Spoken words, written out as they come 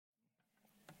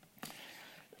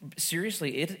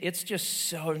seriously, it's just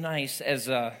so nice. As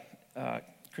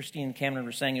Christine and Cameron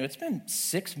were saying, it's been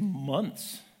 6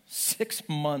 months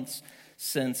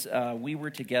since we were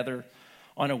together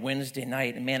on a Wednesday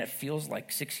night, and man, it feels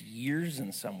like 6 years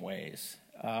in some ways.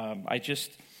 I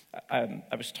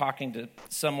was talking to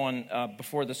someone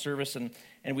before the service, and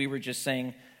we were just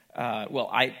saying, I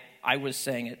was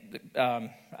saying it.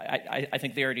 I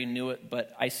think they already knew it,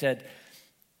 but I said,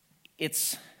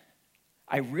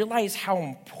 I realize how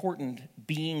important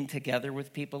being together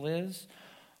with people is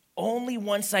only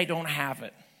once I don't have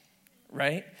it,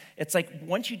 right? It's like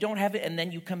once you don't have it and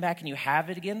then you come back and you have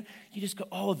it again, you just go,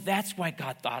 oh, that's why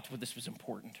God thought this was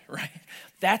important, right?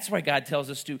 That's why God tells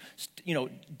us to,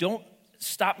 don't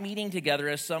stop meeting together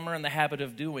as some are in the habit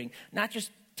of doing, not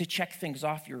just to check things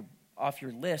off your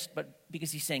list, but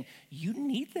because he's saying, you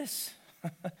need this.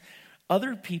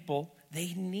 Other people,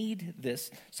 they need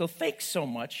this. So thanks so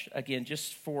much, again,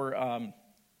 just for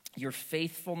your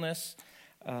faithfulness,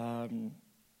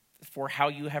 for how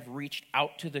you have reached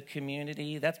out to the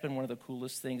community. That's been one of the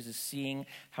coolest things, is seeing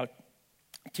how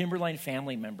Timberline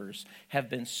family members have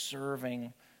been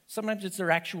serving. Sometimes it's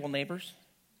their actual neighbors.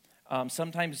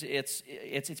 Sometimes it's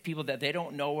people that they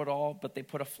don't know at all, but they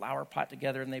put a flower pot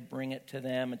together and they bring it to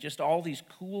them. And just all these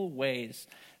cool ways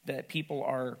that people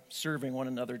are serving one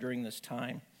another during this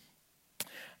time.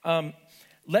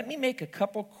 Let me make a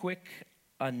couple quick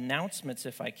announcements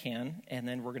if I can, and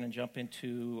then we're going to jump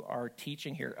into our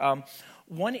teaching here.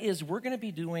 One is we're going to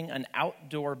be doing an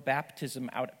outdoor baptism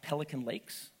out at Pelican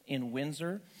Lakes in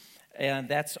Windsor, and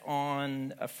that's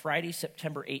on Friday,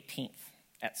 September 18th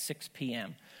at 6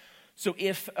 p.m. So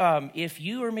if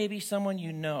you or maybe someone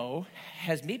you know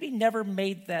has maybe never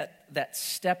made that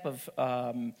step of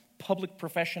public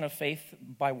profession of faith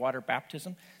by water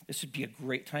baptism, this would be a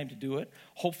great time to do it.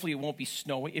 Hopefully it won't be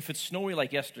snowy. If it's snowy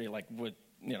like yesterday,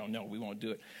 no, we won't do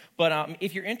it. But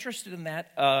if you're interested in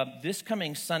that, this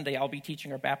coming Sunday, I'll be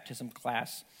teaching our baptism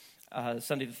class,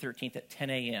 Sunday the 13th at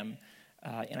 10 a.m.,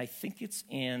 and I think it's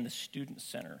in the Student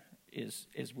Center is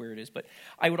where it is. But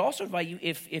I would also invite you,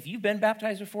 if you've been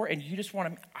baptized before and you just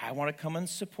want to come and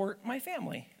support my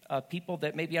family, people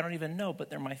that maybe I don't even know,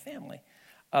 but they're my family.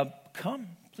 Come,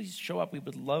 please show up. We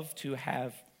would love to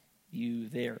have you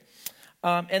there.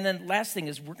 And then last thing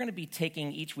is we're going to be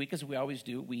taking each week, as we always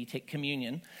do, we take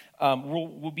communion.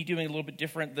 We'll be doing a little bit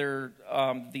different. They're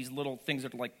these little things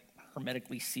that are like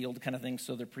hermetically sealed kind of things,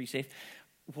 so they're pretty safe.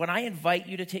 When I invite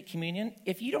you to take communion,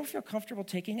 if you don't feel comfortable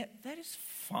taking it, that is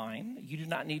fine. You do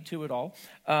not need to at all.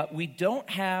 We don't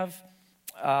have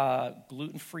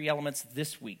gluten-free elements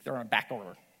this week. They're on back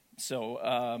order. So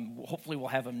hopefully we'll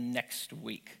have them next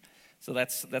week. So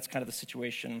that's kind of the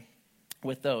situation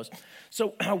with those.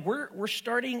 So we're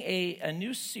starting a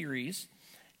new series,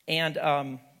 and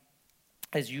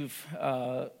as you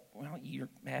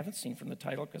haven't seen from the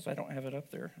title because I don't have it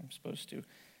up there. I'm supposed to.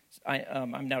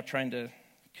 I'm now trying to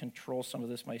control some of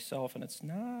this myself, and it's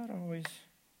not always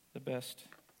the best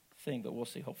thing, but we'll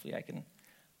see. Hopefully I can.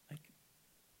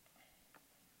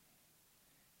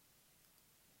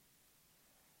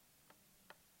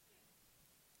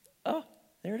 Oh,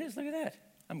 there it is. Look at that.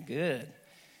 I'm good.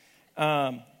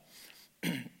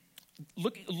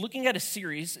 Looking at a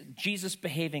series, Jesus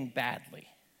Behaving Badly.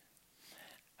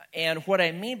 And what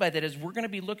I mean by that is we're going to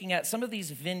be looking at some of these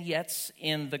vignettes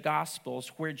in the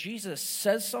Gospels where Jesus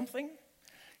says something,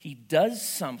 he does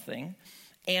something,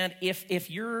 and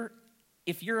if you're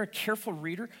a careful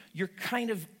reader, you're kind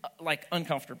of like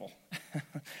uncomfortable.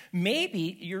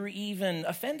 Maybe you're even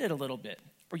offended a little bit,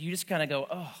 or you just kind of go,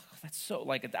 oh, that's so,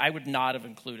 like, I would not have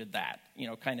included that,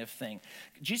 kind of thing.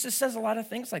 Jesus says a lot of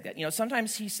things like that.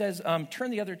 Sometimes he says,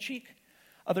 turn the other cheek.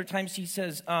 Other times he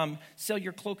says, sell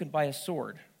your cloak and buy a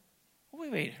sword.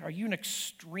 Wait, are you an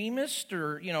extremist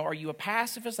or, are you a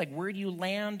pacifist? Like, where do you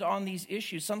land on these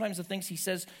issues? Sometimes the things he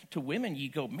says to women, you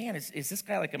go, man, is this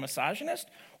guy like a misogynist?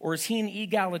 Or is he an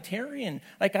egalitarian?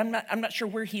 Like, I'm not sure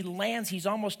where he lands. He's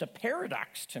almost a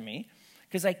paradox to me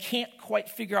because I can't quite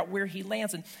figure out where he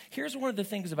lands. And here's one of the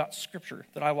things about Scripture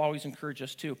that I will always encourage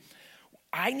us to.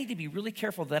 I need to be really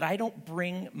careful that I don't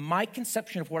bring my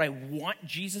conception of what I want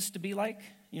Jesus to be like.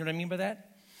 You know what I mean by that?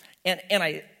 And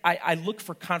I look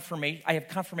for confirmation. I have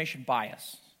confirmation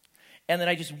bias. And then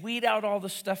I just weed out all the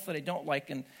stuff that I don't like.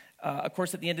 And, of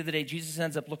course, at the end of the day, Jesus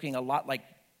ends up looking a lot like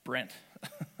Brent.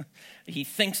 He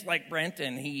thinks like Brent,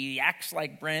 and he acts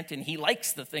like Brent, and he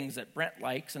likes the things that Brent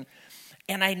likes.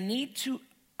 And I need to,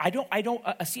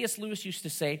 C.S. Lewis used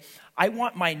to say, I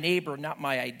want my neighbor, not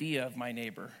my idea of my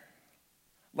neighbor.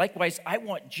 Likewise, I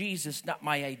want Jesus, not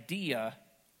my idea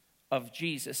of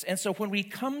Jesus. And so when we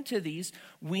come to these,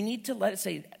 we need to let it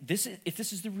say, if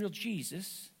this is the real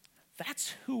Jesus,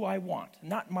 That's who I want,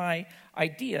 not my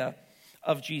idea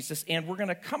of Jesus. And we're going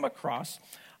to come across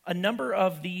a number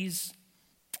of these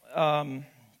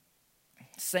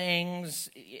sayings,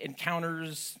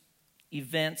 encounters,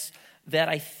 events that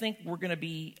I think we're going to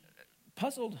be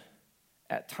puzzled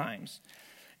at times.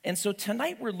 And so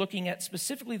tonight we're looking at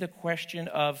specifically the question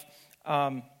of,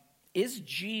 is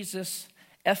Jesus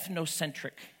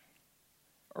ethnocentric?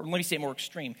 Or let me say it more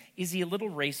extreme. Is he a little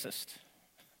racist?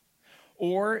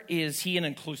 Or is he an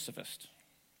inclusivist?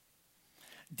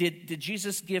 Did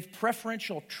Jesus give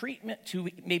preferential treatment to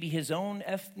maybe his own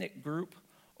ethnic group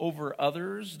over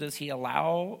others? Does he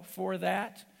allow for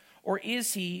that? Or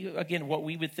is he, again, what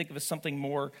we would think of as something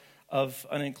more of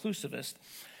an inclusivist?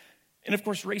 And of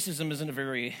course, racism isn't a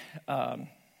very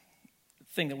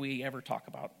thing that we ever talk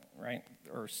about, right?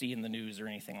 Or see in the news or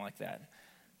anything like that.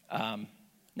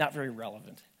 Not very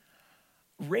relevant.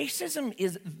 Racism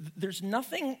there's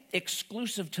nothing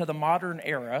exclusive to the modern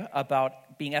era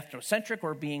about being ethnocentric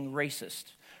or being racist.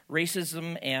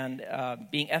 Racism and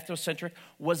being ethnocentric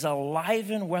was alive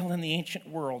and well in the ancient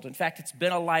world. In fact, it's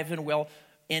been alive and well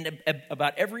in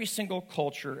about every single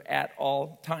culture at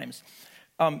all times.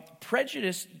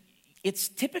 Prejudice, it's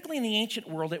typically in the ancient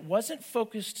world, it wasn't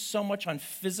focused so much on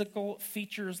physical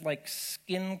features like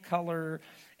skin color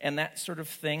and that sort of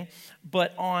thing,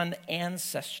 but on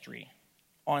ancestry,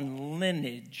 on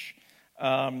lineage,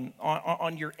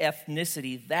 on your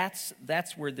ethnicity.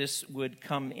 That's where this would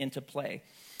come into play.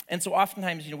 And so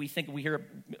oftentimes, we hear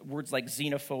words like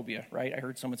xenophobia, right? I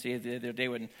heard someone say the other day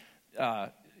when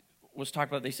was talking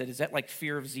about, they said, is that like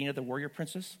fear of Xena, the warrior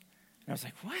princess? And I was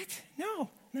like, what?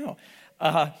 No.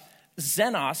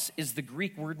 Xenos is the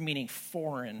Greek word meaning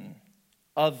foreign,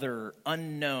 other,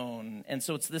 unknown. And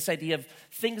so it's this idea of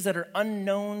things that are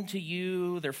unknown to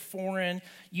you, they're foreign.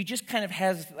 You just kind of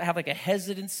have like a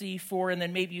hesitancy for, and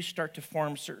then maybe you start to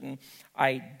form certain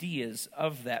ideas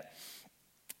of that.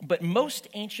 But most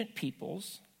ancient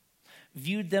peoples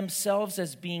viewed themselves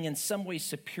as being in some way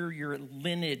superior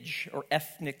lineage or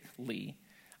ethnically,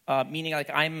 meaning like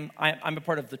I'm a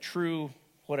part of the true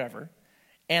whatever,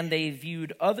 and they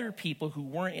viewed other people who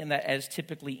weren't in that as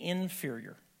typically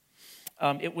inferior.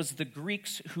 It was the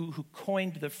Greeks who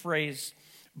coined the phrase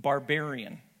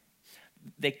barbarian.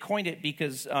 They coined it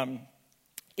because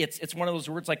it's one of those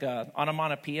words like a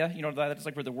onomatopoeia, that's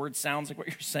like where the word sounds like what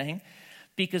you're saying.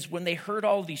 Because when they heard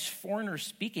all these foreigners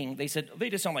speaking, they said, they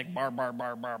just sound like bar, bar,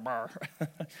 bar, bar, bar.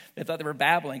 They thought they were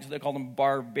babbling, so they called them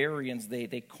barbarians.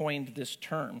 They coined this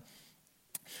term.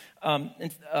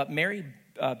 Mary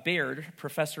Baird,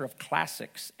 professor of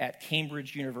classics at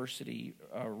Cambridge University,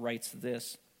 writes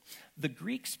this. The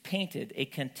Greeks painted a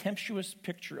contemptuous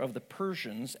picture of the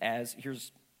Persians as,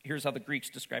 here's how the Greeks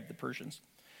described the Persians.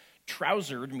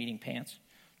 Trousered, meaning pants,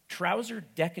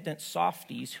 trousered decadent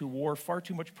softies who wore far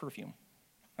too much perfume.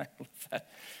 I love that.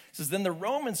 It says, then the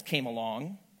Romans came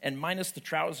along and minus the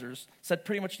trousers said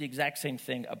pretty much the exact same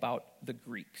thing about the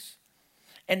Greeks.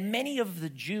 And many of the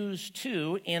Jews,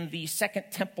 too, in the Second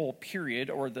Temple period,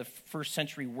 or the first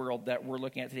century world that we're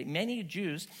looking at today, many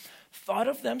Jews thought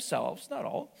of themselves, not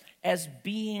all, as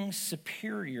being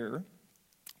superior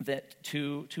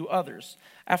to others.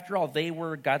 After all, they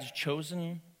were God's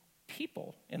chosen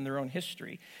people in their own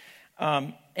history.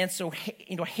 And so,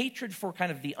 hatred for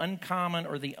kind of the uncommon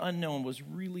or the unknown was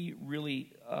really,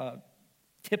 really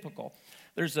typical.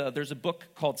 There's a book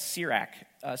called Sirach.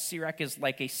 Sirach is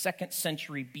like a 2nd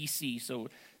century BC, so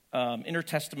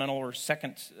intertestamental or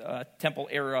Second Temple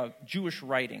era Jewish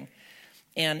writing.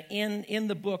 And in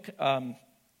the book,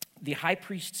 the high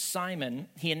priest Simon,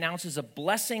 he announces a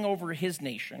blessing over his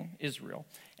nation, Israel,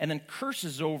 and then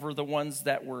curses over the ones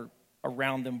that were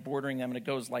around them, bordering them, and it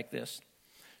goes like this.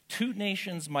 2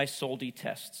 nations my soul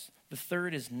detests. The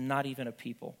third is not even a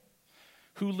people.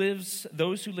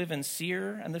 Those who live in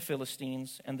Seir and the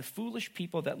Philistines, and the foolish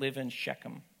people that live in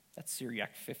Shechem. That's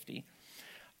Sirach 50.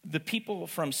 The people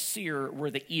from Seir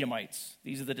were the Edomites.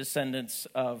 These are the descendants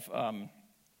of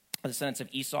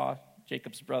Esau,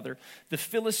 Jacob's brother. The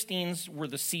Philistines were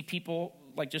the sea people,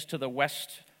 like just to the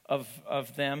west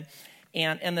of them.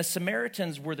 And the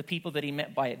Samaritans were the people that he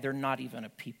meant by it. They're not even a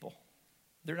people.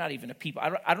 They're not even a people.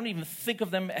 I don't even think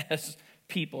of them as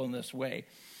people in this way.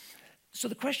 So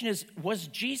the question is, was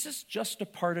Jesus just a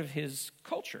part of his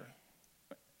culture?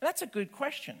 That's a good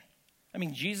question. I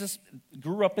mean, Jesus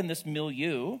grew up in this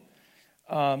milieu.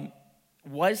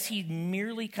 Was he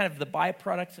merely kind of the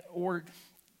byproduct, or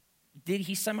did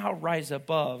he somehow rise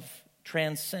above,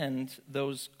 transcend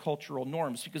those cultural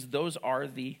norms? Because those are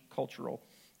the cultural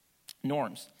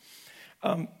norms.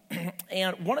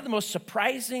 And one of the most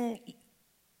surprising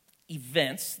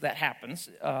events that happens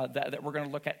that we're going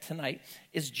to look at tonight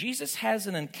is Jesus has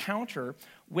an encounter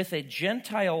with a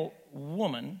Gentile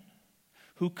woman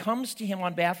who comes to him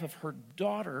on behalf of her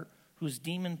daughter who's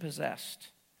demon-possessed.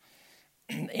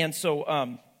 And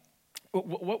so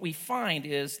what we find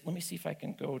is, let me see if I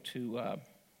can go to,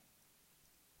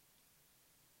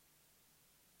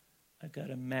 I've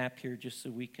got a map here just so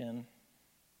we can,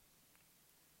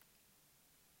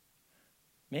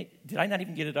 did I not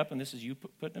even get it up and this is you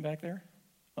putting it back there?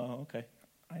 Oh, okay.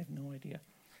 I have no idea.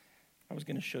 I was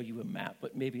going to show you a map,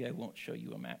 but maybe I won't show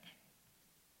you a map.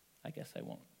 I guess I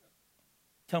won't.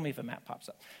 Tell me if a map pops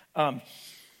up.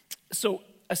 So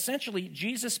essentially,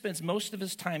 Jesus spends most of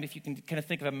his time, if you can kind of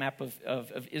think of a map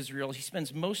of Israel, he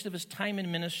spends most of his time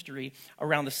in ministry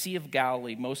around the Sea of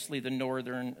Galilee, mostly the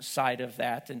northern side of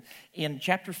that. And in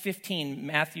chapter 15,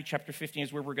 Matthew chapter 15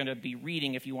 is where we're going to be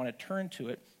reading if you want to turn to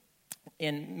it.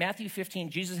 In Matthew 15,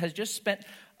 Jesus has just spent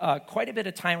quite a bit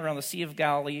of time around the Sea of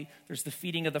Galilee. There's the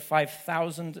feeding of the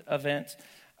 5,000 event,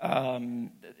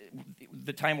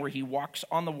 the time where he walks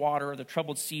on the water, the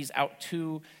troubled seas out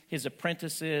to his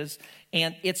apprentices.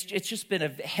 And it's just been a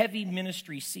heavy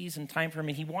ministry season time for him,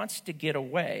 and he wants to get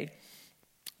away.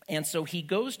 And so he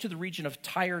goes to the region of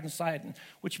Tyre and Sidon,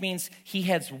 which means he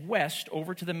heads west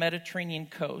over to the Mediterranean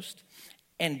coast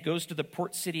and goes to the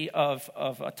port city of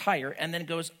Tyre, and then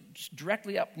goes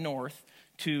directly up north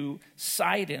to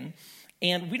Sidon.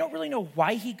 And we don't really know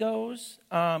why he goes.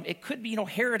 It could be,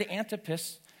 Herod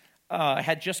Antipas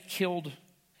had just killed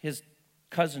his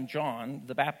cousin John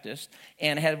the Baptist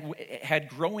and had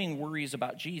growing worries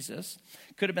about Jesus.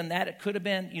 Could have been that. It could have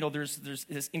been, there's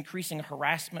this increasing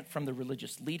harassment from the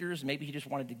religious leaders. Maybe he just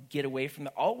wanted to get away from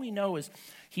that. All we know is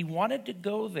he wanted to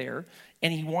go there,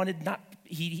 and he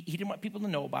didn't want people to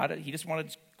know about it. He just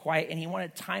wanted quiet, and he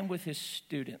wanted time with his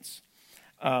students.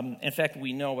 In fact,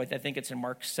 we know, I think it's in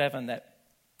Mark 7 that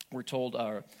we're told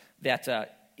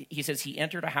that he says he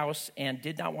entered a house and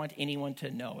did not want anyone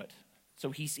to know it. So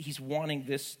he's wanting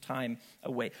this time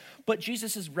away. But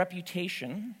Jesus'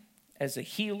 reputation as a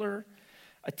healer,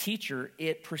 a teacher,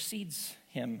 it precedes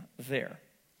him there.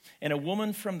 And a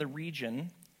woman from the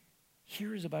region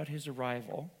hears about his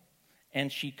arrival,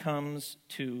 and she comes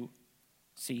to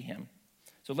see him.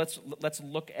 So let's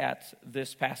look at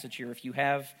this passage here. If you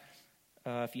have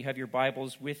your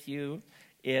Bibles with you,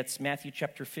 it's Matthew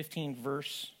chapter 15,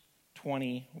 verse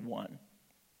 21.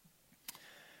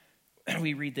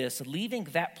 We read this: leaving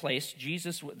that place,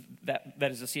 Jesus, that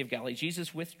is the Sea of Galilee,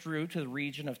 Jesus withdrew to the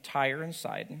region of Tyre and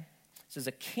Sidon. It says,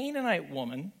 a Canaanite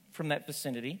woman from that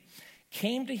vicinity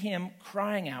came to him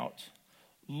crying out,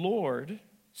 Lord,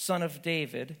 Son of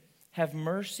David, have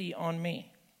mercy on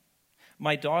me.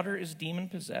 My daughter is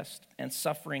demon-possessed and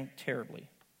suffering terribly.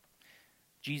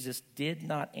 Jesus did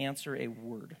not answer a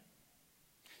word.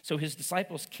 So his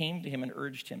disciples came to him and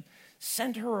urged him,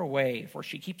 send her away, for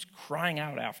she keeps crying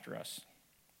out after us.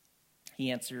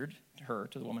 He answered her,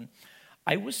 to the woman,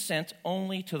 I was sent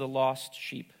only to the lost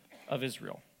sheep of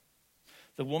Israel.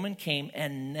 The woman came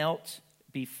and knelt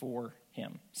before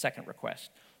him. Second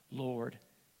request, Lord,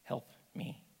 help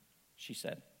me, she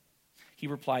said. He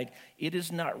replied, it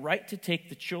is not right to take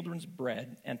the children's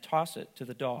bread and toss it to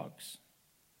the dogs.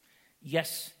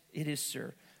 Yes, it is,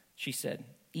 sir, she said.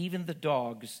 Even the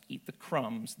dogs eat the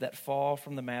crumbs that fall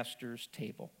from the master's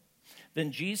table.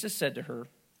 Then Jesus said to her,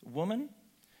 woman,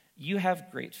 you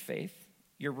have great faith.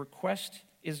 Your request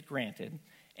is granted.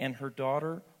 And her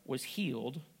daughter was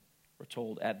healed, we're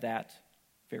told, at that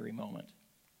very moment.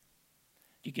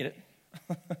 Do you get it?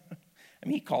 I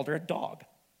mean, he called her a dog,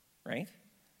 right?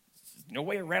 There's no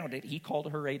way around it. He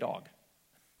called her a dog.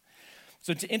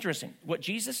 So it's interesting. What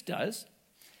Jesus does,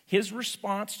 his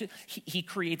response to, he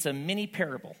creates a mini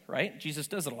parable, right? Jesus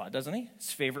does it a lot, doesn't he?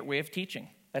 His favorite way of teaching.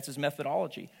 That's his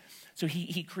methodology. So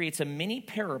he creates a mini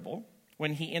parable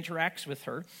when he interacts with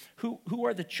her. Who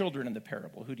are the children in the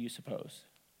parable? Who do you suppose?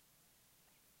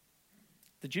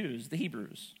 The Jews, the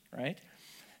Hebrews, right?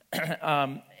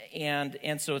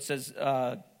 And so it says,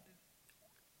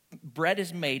 bread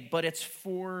is made, but it's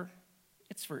for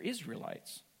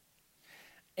Israelites.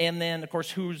 And then, of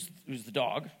course, who's the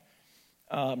dog?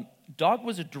 Dog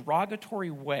was a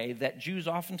derogatory way that Jews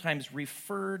oftentimes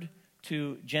referred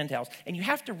to Gentiles. And you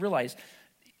have to realize,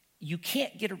 you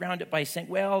can't get around it by saying,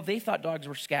 well, they thought dogs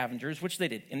were scavengers, which they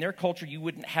did. In their culture, you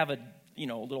wouldn't have a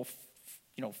little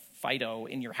Fido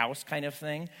in your house kind of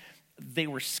thing. They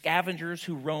were scavengers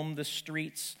who roamed the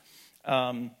streets.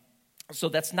 So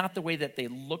that's not the way that they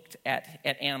looked at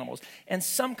animals. And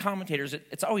some commentators,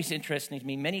 it's always interesting to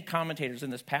me, many commentators in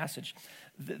this passage,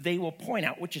 they will point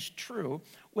out, which is true,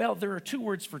 well, there are two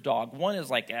words for dog. One is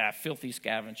like, filthy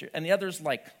scavenger, and the other is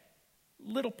like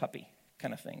little puppy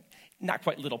kind of thing. Not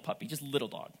quite little puppy, just little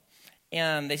dog.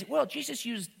 And they say, well, Jesus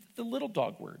used the little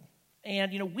dog word.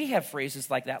 And, we have phrases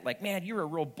like that, like, man, you're a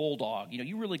real bulldog.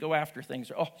 You really go after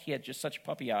things. Or, oh, he had just such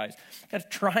puppy eyes. Kind of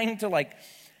trying to,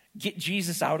 get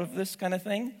Jesus out of this kind of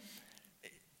thing.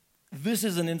 This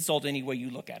is an insult any way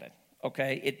you look at it,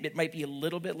 okay? It might be a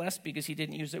little bit less because he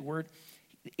didn't use that word.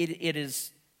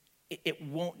 It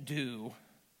won't do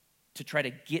to try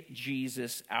to get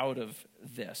Jesus out of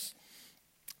this.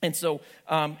 And so,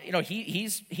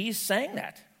 he's saying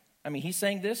that. I mean, he's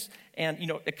saying this, and,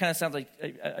 it kind of sounds like,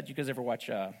 did you guys ever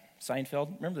watch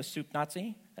Seinfeld? Remember the soup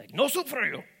Nazi? Like, no soup for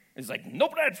you. He's like, no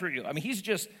bread for you. I mean, he's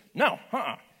just, no,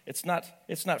 it's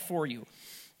not for you.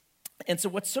 And so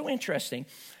what's so interesting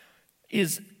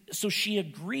is, so she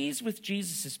agrees with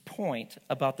Jesus' point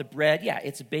about the bread. Yeah,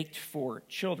 it's baked for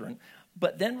children.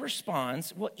 But then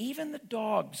responds, well, even the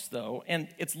dogs, though, and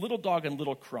it's little dog and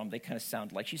little crumb, they kind of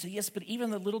sound like. She said, yes, but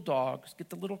even the little dogs get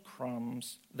the little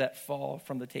crumbs that fall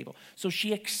from the table. So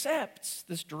she accepts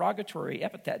this derogatory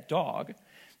epithet, dog,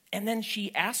 and then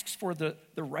she asks for the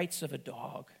rights of a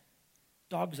dog.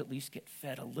 Dogs at least get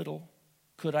fed a little.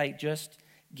 Could I just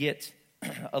get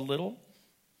a little?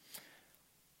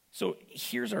 So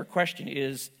here's our question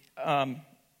is,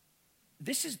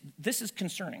 this is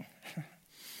concerning.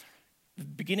 The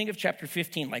beginning of chapter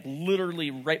 15, literally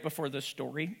right before this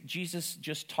story, Jesus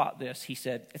just taught this. He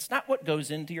said, it's not what goes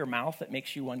into your mouth that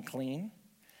makes you unclean.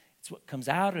 It's what comes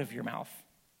out of your mouth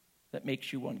that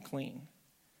makes you unclean.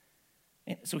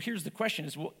 And so here's the question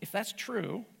is, well, if that's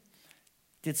true,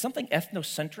 did something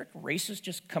ethnocentric, racist,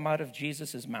 just come out of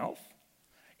Jesus' mouth?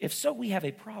 If so, we have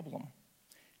a problem.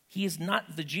 He is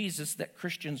not the Jesus that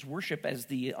Christians worship as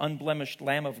the unblemished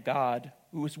Lamb of God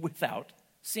who is without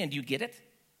sin. Do you get it?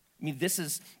 I mean, this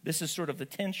is sort of the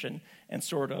tension and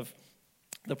sort of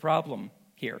the problem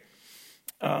here.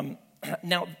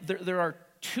 Now, there are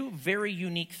two very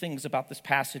unique things about this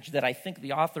passage that I think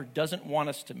the author doesn't want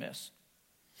us to miss.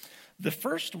 The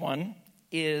first one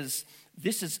is,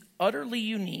 this is utterly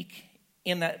unique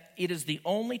in that it is the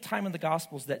only time in the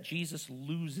Gospels that Jesus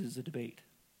loses a debate.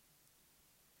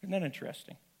 Isn't that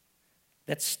interesting?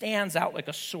 That stands out like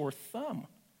a sore thumb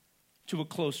to a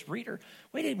close reader.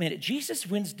 Wait a minute, Jesus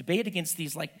wins debate against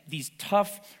these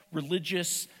tough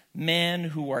religious men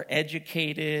who are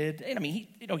educated. And I mean,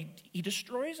 he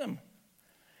destroys them.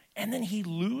 And then he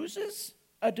loses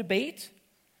a debate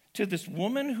to this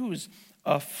woman who's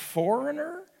a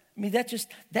foreigner. I mean,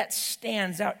 that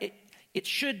stands out. It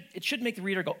should make the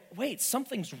reader go, wait,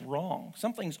 something's wrong.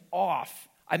 Something's off.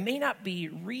 I may not be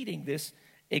reading this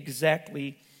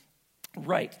exactly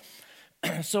right.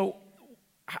 So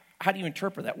how do you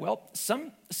interpret that? Well,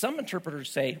 some interpreters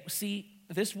say, see,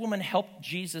 this woman helped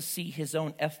Jesus see his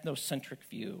own ethnocentric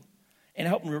view and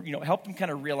helped him kind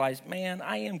of realize, man,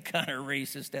 I am kind of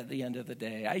racist at the end of the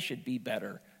day. I should be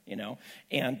better,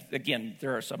 And again,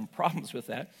 there are some problems with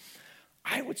that.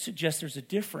 I would suggest there's a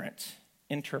different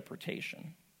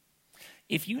interpretation.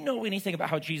 If you know anything about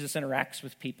how Jesus interacts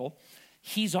with people,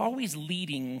 he's always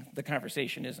leading the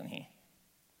conversation, isn't he?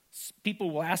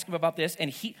 People will ask him about this, and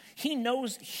he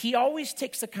knows, he always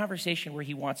takes the conversation where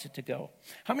he wants it to go.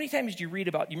 How many times do you read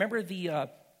about, you remember the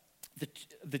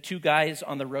two guys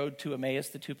on the road to Emmaus,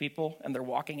 the two people, and they're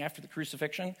walking after the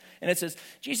crucifixion? And it says,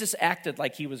 Jesus acted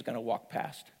like he was going to walk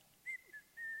past.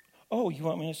 Oh, you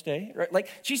want me to stay? Right?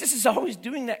 Jesus is always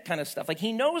doing that kind of stuff.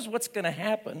 He knows what's going to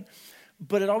happen,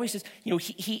 but it always says,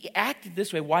 he acted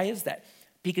this way. Why is that?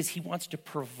 Because he wants to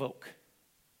provoke.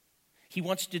 He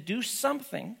wants to do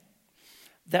something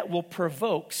that will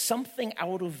provoke something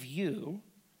out of you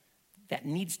that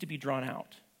needs to be drawn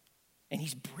out. And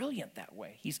he's brilliant that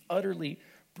way. He's utterly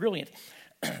brilliant.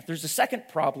 There's a second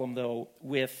problem, though,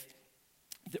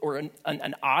 or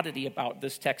an oddity about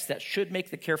this text that should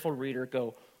make the careful reader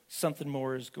go, something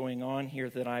more is going on here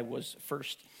than I was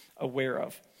first aware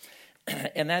of.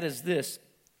 And that is this.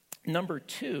 Number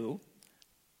two,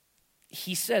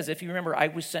 he says, if you remember, I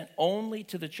was sent only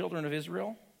to the children of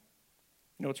Israel.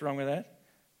 You know what's wrong with that?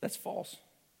 That's false.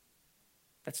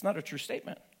 That's not a true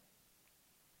statement.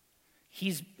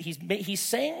 He's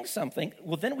saying something.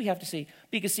 Well, then we have to see,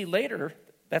 because later,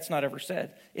 that's not ever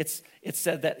said. It's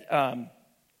said that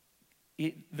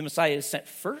the Messiah is sent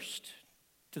first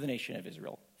to the nation of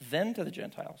Israel, then to the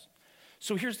Gentiles.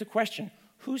 So here's the question.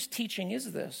 Whose teaching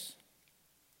is this?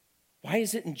 Why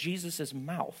is it in Jesus'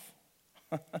 mouth?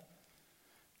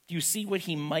 Do you see what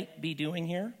he might be doing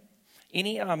here?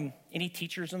 Any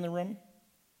teachers in the room?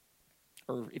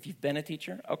 Or if you've been a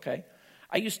teacher? Okay.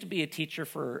 I used to be a teacher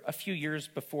for a few years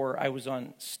before I was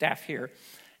on staff here.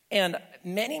 And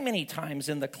many, many times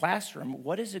in the classroom,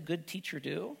 what does a good teacher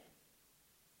do?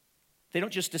 They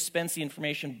don't just dispense the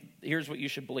information, here's what you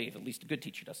should believe. At least a good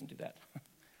teacher doesn't do that.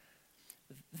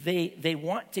 They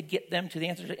want to get them to the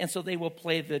answer, and so they will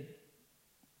play the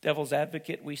devil's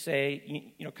advocate, we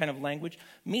say, kind of language,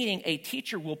 meaning a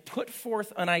teacher will put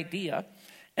forth an idea,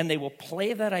 and they will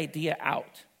play that idea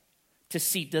out to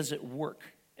see, does it work?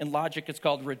 In logic, it's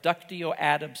called reductio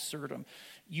ad absurdum.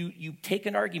 You take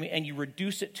an argument and you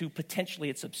reduce it to potentially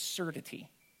its absurdity.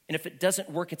 And if it doesn't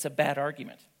work, it's a bad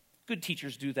argument. Good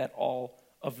teachers do that all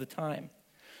of the time.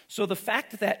 So the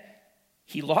fact that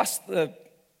he lost the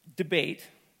debate,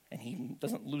 and he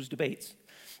doesn't lose debates,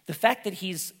 the fact that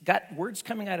he's got words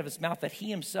coming out of his mouth that he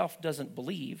himself doesn't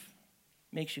believe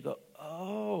makes you go,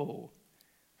 oh.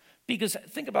 Because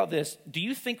think about this. Do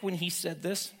you think when he said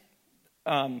this,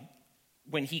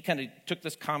 when he kind of took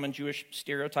this common Jewish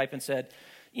stereotype and said,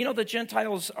 the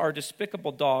Gentiles are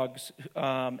despicable dogs,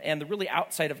 and they're really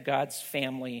outside of God's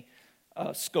family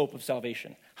scope of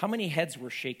salvation, how many heads were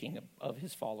shaking of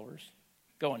his followers?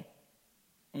 Going,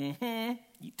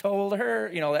 you told her,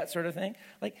 that sort of thing.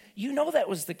 Like, that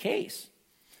was the case.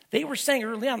 They were saying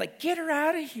early on, like, get her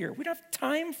out of here. We don't have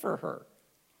time for her.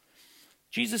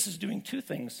 Jesus is doing two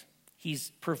things.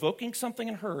 He's provoking something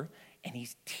in her, and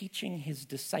he's teaching his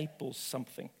disciples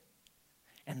something.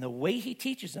 And the way he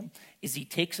teaches them is he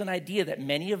takes an idea that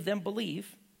many of them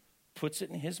believe, puts it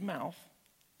in his mouth,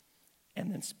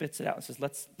 and then spits it out and says,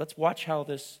 let's watch how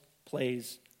this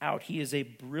plays out. He is a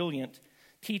brilliant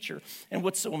teacher. And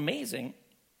what's so amazing,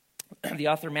 the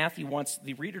author Matthew wants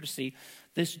the reader to see,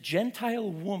 this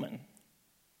Gentile woman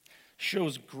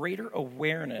shows greater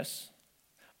awareness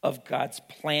of God's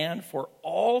plan for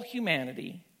all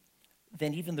humanity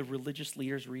than even the religious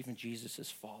leaders or even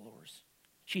Jesus' followers.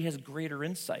 She has greater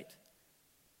insight,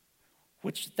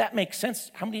 which that makes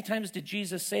sense. How many times did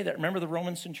Jesus say that? Remember the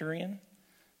Roman centurion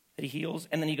that he heals?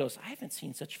 And then he goes, I haven't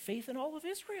seen such faith in all of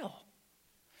Israel.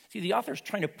 See, the author is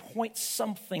trying to point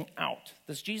something out.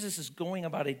 This Jesus is going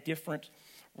about a different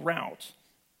route.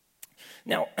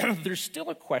 Now, there's still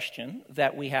a question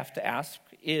that we have to ask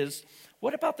is,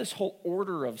 what about this whole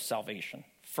order of salvation?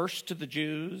 First to the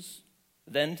Jews,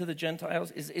 then to the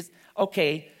Gentiles?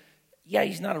 Okay, yeah,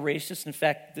 he's not a racist. In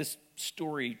fact, this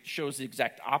story shows the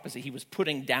exact opposite. He was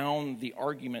putting down the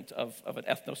argument of an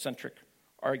ethnocentric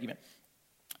argument.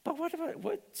 But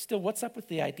what's up with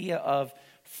the idea of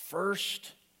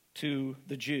first to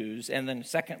the Jews and then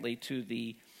secondly to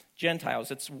the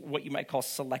Gentiles? It's what you might call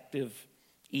selective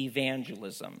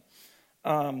evangelism.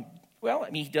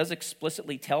 He does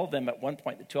explicitly tell them at one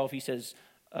point, the 12, he says,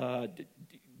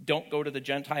 don't go to the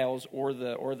Gentiles or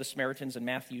the Samaritans in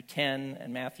Matthew 10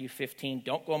 and Matthew 15.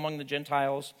 Don't go among the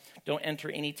Gentiles. Don't enter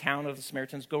any town of the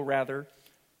Samaritans. Go rather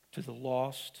to the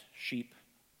lost sheep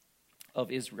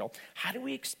of Israel. How do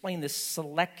we explain this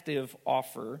selective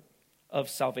offer of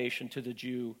salvation to the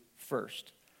Jew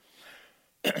first?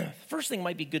 First thing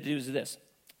might be good to do is this.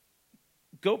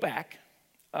 Go back.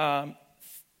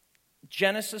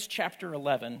 Genesis chapter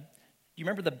 11. Do you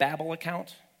remember the Babel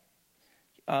account?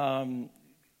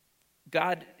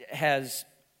 God has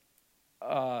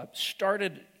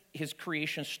started his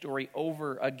creation story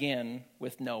over again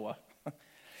with Noah.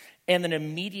 And then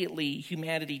immediately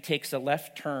humanity takes a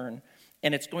left turn,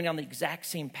 and it's going down the exact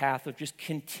same path of just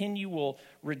continual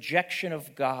rejection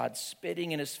of God,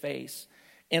 spitting in his face.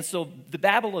 And so the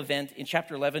Babel event in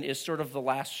chapter 11 is sort of the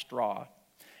last straw.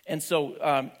 And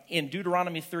so in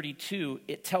Deuteronomy 32,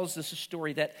 it tells us a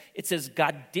story that it says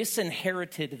God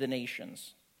disinherited the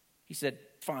nations. He said,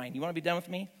 fine, you want to be done with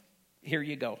me? Here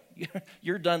you go.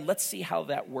 You're done. Let's see how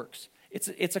that works.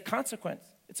 It's a consequence.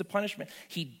 It's a punishment.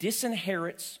 He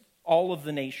disinherits all of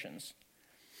the nations.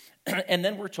 And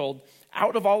then we're told,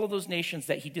 out of all of those nations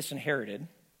that he disinherited,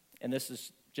 and this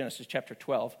is Genesis chapter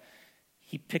 12,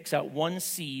 he picks out one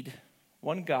seed,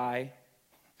 one guy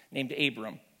named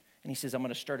Abram. And he says, I'm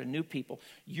going to start a new people.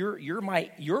 You're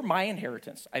my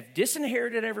inheritance. I've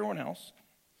disinherited everyone else.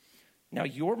 Now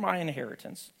you're my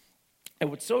inheritance.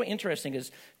 And what's so interesting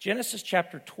is Genesis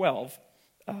chapter 12,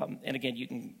 and again, you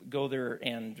can go there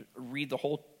and read the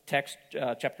whole text.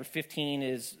 Chapter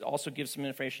 15 also gives some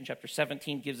information. Chapter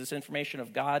 17 gives us information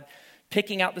of God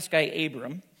picking out this guy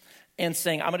Abram and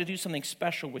saying, I'm going to do something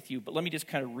special with you, but let me just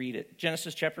kind of read it.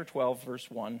 Genesis chapter 12, verse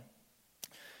 1.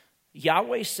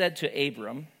 Yahweh said to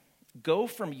Abram, go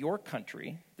from your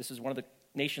country, this is one of the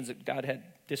nations that God had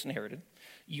disinherited,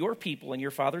 your people and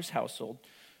your father's household,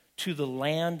 to the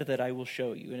land that I will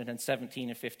show you. And in 17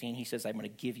 and 15, he says, I'm going to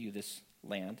give you this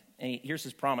land. And here's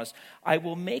his promise. I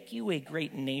will make you a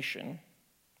great nation,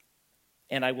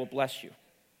 and I will bless you.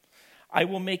 I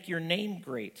will make your name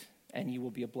great, and you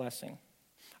will be a blessing.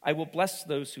 I will bless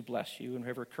those who bless you, and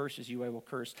whoever curses you, I will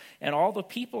curse. And all the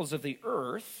peoples of the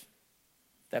earth,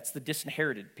 that's the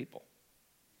disinherited people,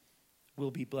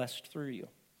 will be blessed through you.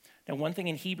 Now, one thing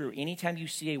in Hebrew, anytime you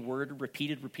see a word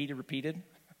repeated,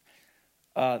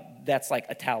 that's like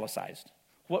italicized.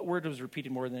 What word was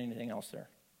repeated more than anything else there?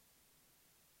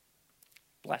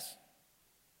 Bless.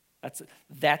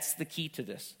 That's the key to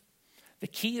this. The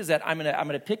key is that I'm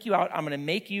gonna pick you out. I'm gonna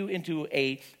make you into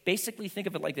basically think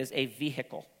of it like this, a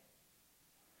vehicle.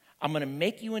 I'm gonna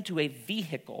make you into a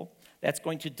vehicle that's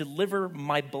going to deliver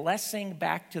my blessing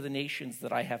back to the nations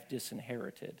that I have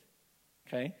disinherited.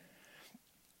 Okay?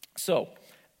 So,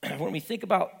 when we think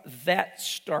about that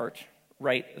start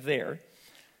right there,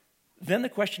 then the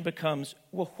question becomes,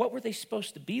 well, what were they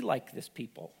supposed to be like, this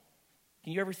people?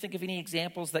 Can you ever think of any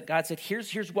examples that God said,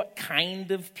 here's what kind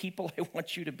of people I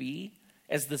want you to be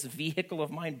as this vehicle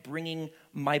of mine, bringing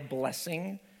my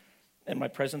blessing and my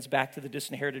presence back to the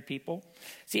disinherited people?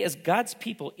 See, as God's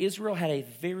people, Israel had a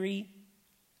very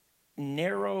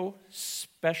narrow,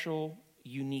 special,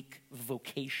 unique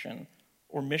vocation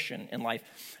or mission in life.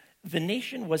 The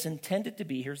nation was intended to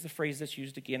be, here's the phrase that's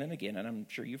used again and again, and I'm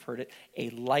sure you've heard it, a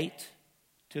light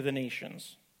to the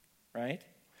nations, right?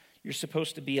 You're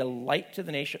supposed to be a light to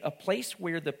the nation, a place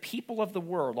where the people of the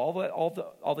world,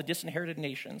 all the disinherited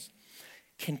nations,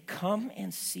 can come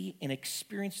and see and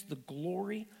experience the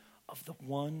glory of the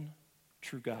one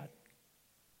true God.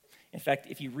 In fact,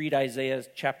 if you read Isaiah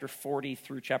chapter 40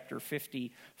 through chapter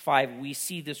 55, we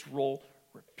see this role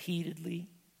repeatedly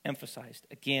emphasized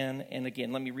again and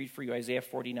again. Let me read for you Isaiah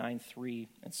 49, 3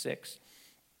 and 6.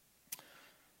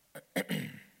 It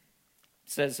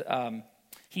says,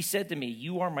 he said to me,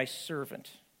 you are my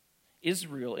servant,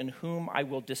 Israel, in whom I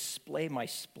will display my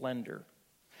splendor.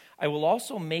 I will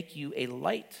also make you a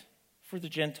light for the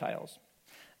Gentiles,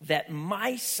 that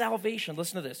my salvation,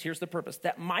 listen to this, here's the purpose,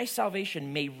 that my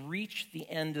salvation may reach the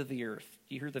end of the earth.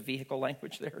 Do you hear the vehicle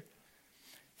language there?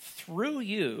 Through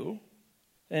you,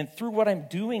 and through what I'm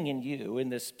doing in you, in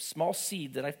this small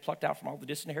seed that I've plucked out from all the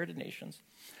disinherited nations,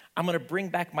 I'm going to bring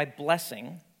back my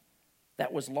blessing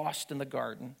that was lost in the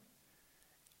garden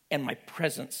and my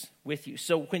presence with you.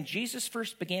 So when Jesus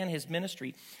first began his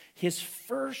ministry, his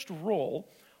first role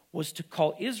was to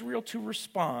call Israel to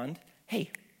respond,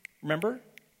 hey, remember,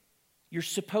 you're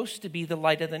supposed to be the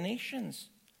light of the nations.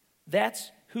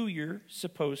 That's who you're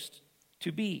supposed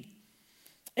to be.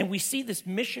 And we see this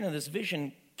mission and this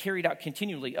vision carried out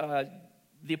continually.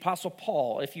 The Apostle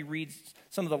Paul, if you read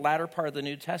some of the latter part of the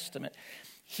New Testament,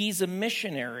 he's a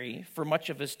missionary for much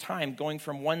of his time, going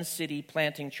from one city,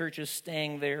 planting churches,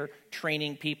 staying there,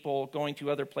 training people, going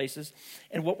to other places.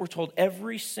 And what we're told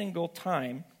every single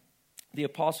time, the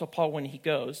Apostle Paul, when he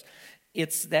goes,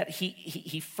 it's that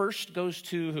he first goes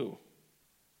to who?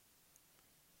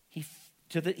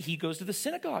 He goes to the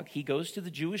synagogue. He goes to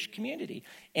the Jewish community.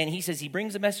 And he says he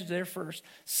brings a message there first.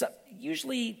 So,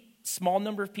 usually, small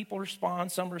number of people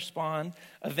respond. Some respond.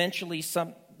 Eventually,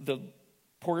 the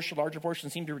larger portion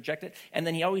seem to reject it. And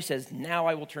then he always says, now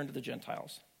I will turn to the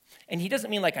Gentiles. And he doesn't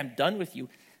mean like I'm done with you.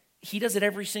 He does it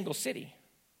every single city.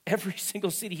 Every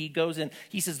single city he goes in,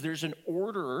 he says there's an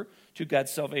order to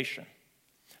God's salvation.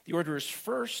 The order is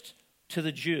first to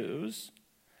the Jews,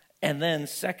 and then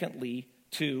secondly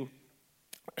to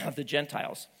the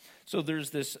Gentiles. So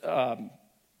there's this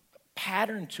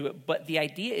pattern to it, but the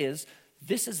idea is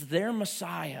this is their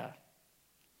Messiah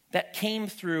that came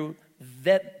through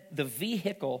the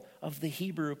vehicle of the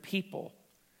Hebrew people.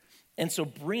 And so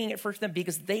bringing it first to them,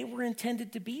 because they were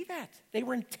intended to be that. They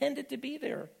were intended to be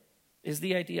there, is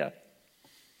the idea.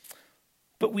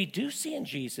 But we do see in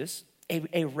Jesus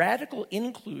a radical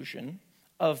inclusion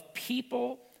of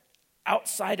people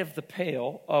outside of the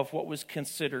pale of what was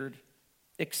considered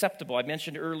acceptable. I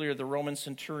mentioned earlier the Roman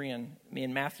centurion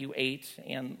in Matthew 8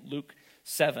 and Luke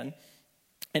 7.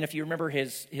 And if you remember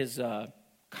his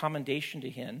commendation to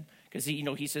him, because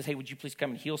he says, hey, would you please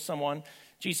come and heal someone?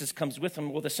 Jesus comes with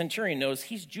him. Well, the centurion knows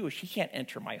he's Jewish. He can't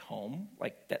enter my home.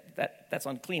 Like, that's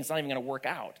unclean. It's not even going to work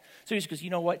out. So he just goes, you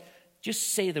know what? Just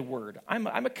say the word. I'm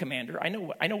a commander. I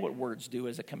know what words do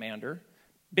as a commander.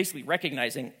 Basically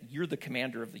recognizing you're the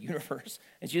commander of the universe.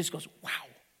 And Jesus goes, wow,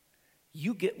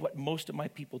 you get what most of my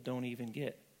people don't even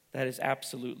get. That is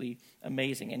absolutely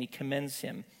amazing. And he commends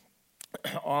him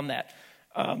on that.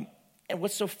 And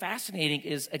what's so fascinating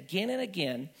is again and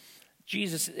again,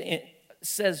 Jesus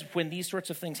says when these sorts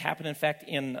of things happen, in fact,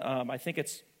 in I think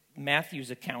it's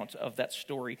Matthew's account of that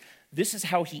story, this is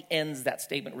how he ends that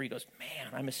statement where he goes,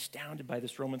 man, I'm astounded by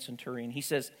this Roman centurion. He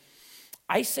says,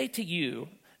 I say to you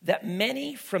that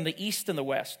many from the east and the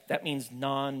west, that means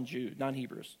non-Jew,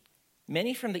 non-Hebrews,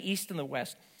 many from the east and the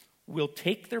west will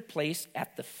take their place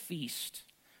at the feast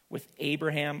with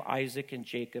Abraham, Isaac, and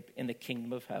Jacob in the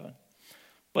kingdom of heaven.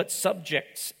 But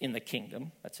subjects in the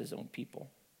kingdom, that's his own people,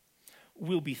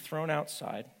 will be thrown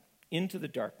outside into the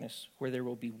darkness where there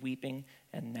will be weeping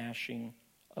and gnashing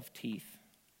of teeth.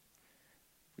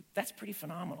 That's pretty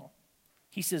phenomenal.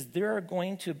 He says there are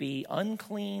going to be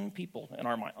unclean people, in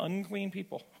our mind, unclean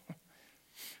people,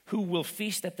 who will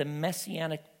feast at the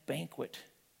messianic banquet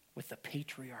with the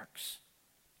patriarchs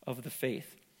of the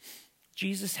faith.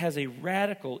 Jesus has a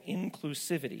radical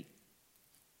inclusivity.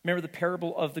 Remember the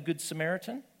parable of the Good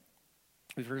Samaritan?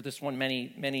 We've heard this one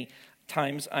many, many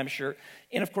times, I'm sure.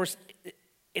 And of course,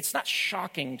 it's not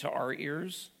shocking to our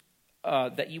ears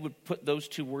that you would put those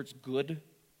two words, good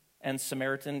and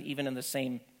Samaritan, even in the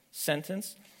same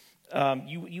sentence.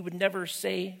 You would never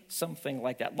say something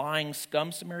like that. Lying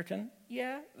scum Samaritan,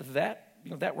 yeah,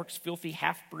 that works. Filthy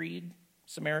half-breed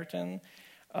Samaritan,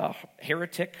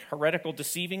 heretic, heretical,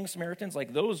 deceiving Samaritans,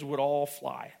 like those would all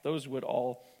fly. Those would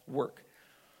all work.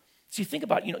 So you think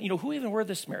about, who even were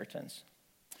the Samaritans?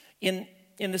 In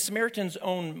the Samaritans'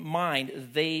 own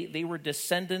mind, they were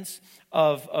descendants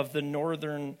of the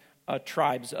northern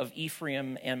tribes of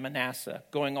Ephraim and Manasseh,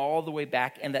 going all the way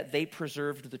back, and that they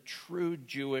preserved the true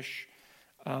Jewish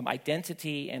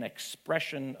identity and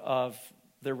expression of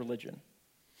their religion.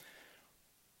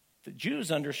 The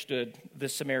Jews understood the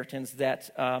Samaritans that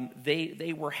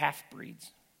they were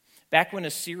half-breeds. Back when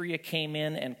Assyria came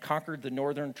in and conquered the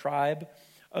northern tribe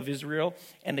of Israel,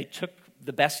 and they took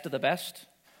the best of the best,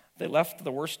 they left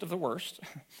the worst of the worst,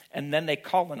 and then they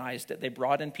colonized it. They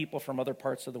brought in people from other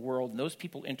parts of the world, and those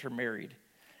people intermarried.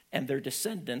 And their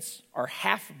descendants are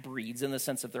half-breeds in the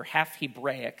sense of they're half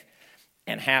Hebraic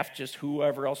and half just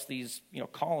whoever else these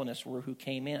colonists were who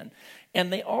came in.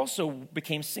 And they also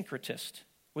became syncretist,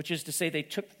 which is to say they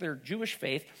took their Jewish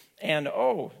faith and,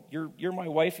 you're my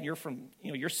wife and you're from,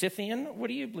 you're Scythian, what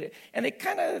do you believe? And they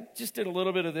kind of just did a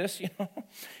little bit of this,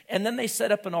 And then they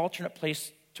set up an alternate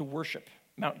place to worship,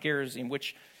 Mount Gerizim,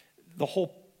 which the whole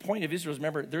point of Israel is,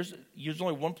 remember, there's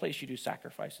only one place you do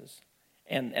sacrifices,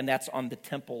 and that's on the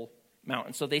Temple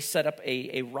Mountain. So they set up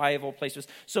a rival place.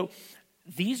 So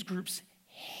these groups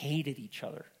hated each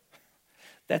other.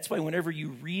 That's why whenever you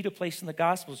read a place in the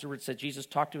Gospels where it said Jesus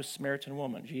talked to a Samaritan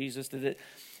woman, Jesus did it,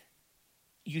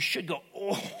 you should go,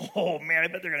 oh man, I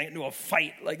bet they're going to get into a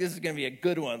fight. Like, this is going to be a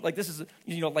good one. Like, this is,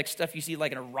 like stuff you see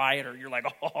like in a riot, or you're like,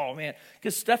 oh man.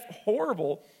 Because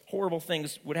horrible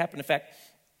things would happen. In fact,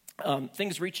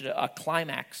 things reached a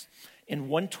climax. In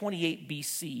 128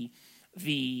 BC,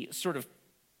 the sort of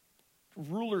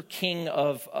ruler king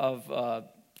of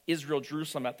Israel,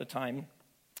 Jerusalem at the time,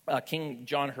 King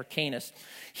John Hyrcanus,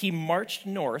 he marched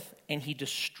north and he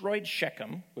destroyed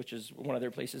Shechem, which is one of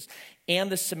their places,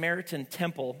 and the Samaritan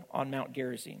temple on Mount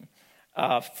Gerizim.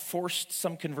 Forced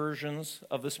some conversions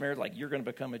of the Samaritans, like you're going to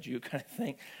become a Jew kind of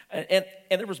thing. And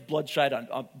there was bloodshed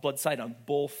on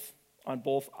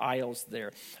both aisles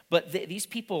there. But these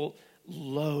people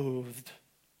loathed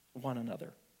one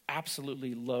another,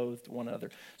 absolutely loathed one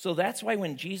another. So that's why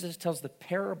when Jesus tells the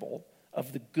parable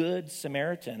of the Good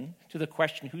Samaritan to the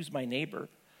question, who's my neighbor?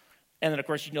 And then, of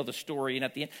course, the story. And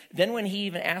at the end, then when he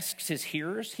even asks his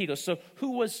hearers, he goes, so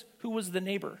who was the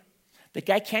neighbor? The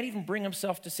guy can't even bring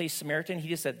himself to say Samaritan. He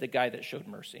just said the guy that showed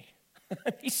mercy.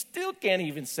 He still can't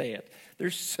even say it. They're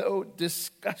so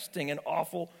disgusting and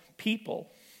awful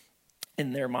people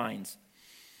in their minds.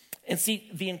 And see,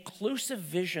 the inclusive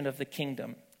vision of the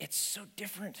kingdom, it's so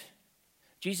different.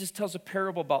 Jesus tells a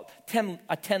parable about 10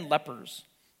 lepers.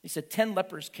 He said 10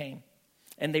 lepers came,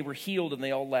 and they were healed, and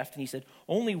they all left. And he said,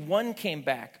 only one came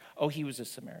back. Oh, he was a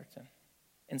Samaritan,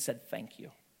 and said, thank you.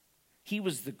 He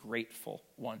was the grateful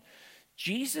one.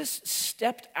 Jesus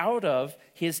stepped out of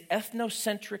his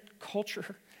ethnocentric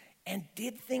culture and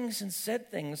did things and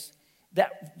said things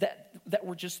that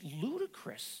were just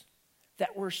ludicrous,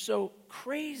 that were so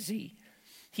crazy.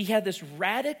 He had this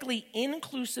radically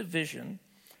inclusive vision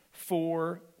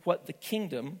for what the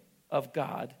kingdom of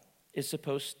God is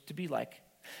supposed to be like.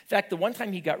 In fact, the one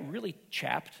time he got really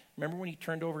chapped, remember when he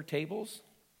turned over tables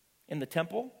in the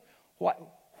temple?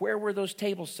 Where were those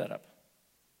tables set up?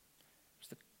 It was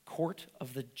the court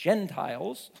of the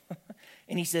Gentiles.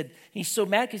 And he said, he's so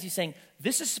mad because he's saying,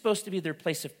 this is supposed to be their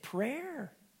place of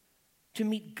prayer, to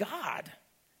meet God.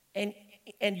 And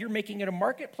you're making it a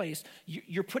marketplace.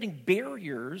 You're putting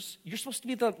barriers. You're supposed to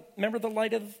be the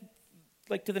light of,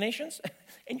 like, to the nations?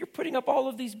 And you're putting up all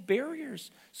of these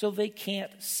barriers so they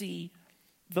can't see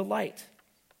the light.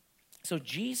 So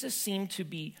Jesus seemed to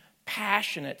be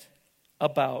passionate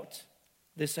about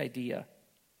this idea.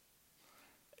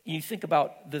 You think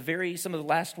about some of the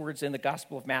last words in the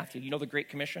Gospel of Matthew. You know the Great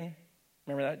Commission?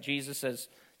 Remember that? Jesus says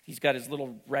he's got his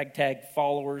little ragtag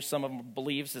followers. Some of them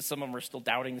believes, and some of them are still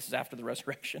doubting. This is after the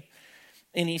resurrection.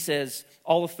 And he says,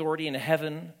 all authority in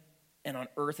heaven and on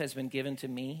earth has been given to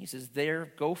me. He says,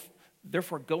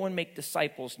 therefore go and make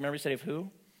disciples. Remember he said of who?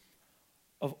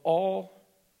 Of all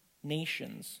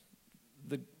nations.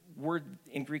 The word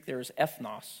in Greek there is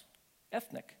ethnos,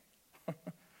 ethnic.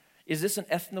 Is this an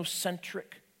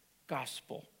ethnocentric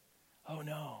gospel? Oh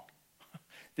no.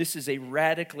 This is a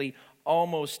radically,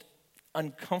 almost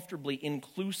uncomfortably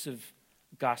inclusive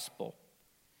gospel.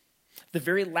 The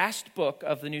very last book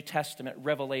of the New Testament,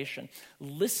 Revelation.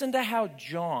 Listen to how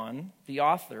John, the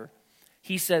author,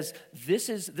 he says this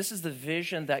is the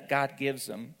vision that God gives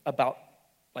him about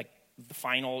like the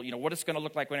final, what it's going to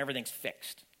look like when everything's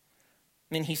fixed.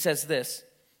 And he says this.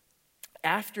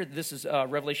 After this is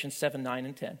Revelation 7, 9,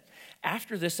 and 10.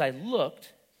 After this I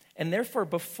looked, and therefore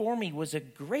before me was a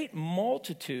great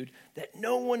multitude that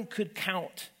no one could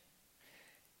count.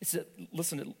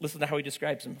 Listen to how he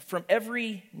describes them. From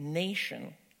every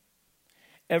nation,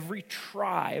 every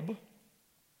tribe,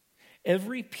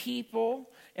 every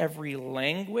people, every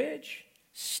language,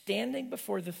 standing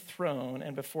before the throne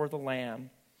and before the Lamb.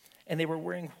 And they were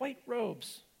wearing white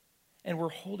robes and were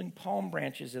holding palm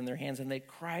branches in their hands. And they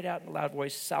cried out in a loud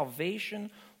voice,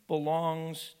 salvation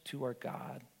belongs to our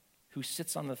God who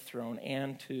sits on the throne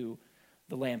and to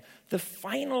the Lamb. The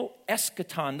final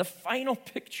eschaton, the final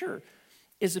picture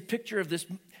is a picture of this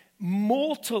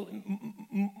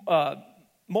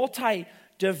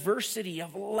multi-diversity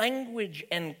of language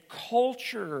and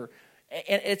culture.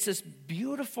 And it's this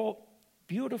beautiful,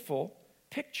 beautiful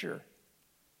picture.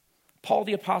 Paul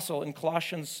the Apostle in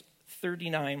Colossians 3,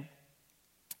 9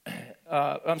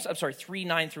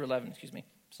 through 11, excuse me.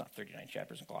 It's not 39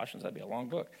 chapters in Colossians, that'd be a long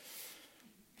book.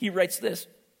 He writes this,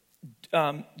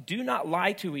 do not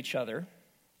lie to each other,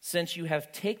 since you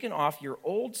have taken off your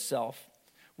old self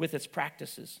with its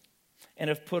practices, and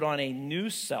have put on a new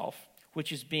self,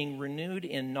 which is being renewed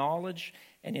in knowledge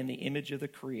and in the image of the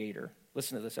Creator.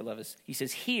 Listen to this, I love this. He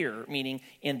says, here, meaning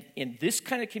in this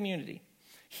kind of community,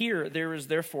 here there is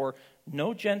therefore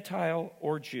no Gentile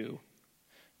or Jew,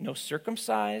 no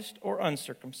circumcised or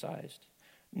uncircumcised,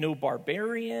 no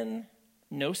barbarian,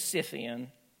 no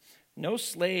Scythian, no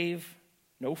slave,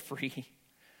 no free,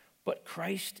 but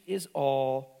Christ is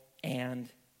all and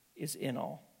is in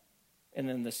all. And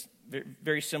then this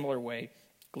very similar way,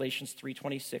 Galatians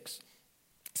 3:26.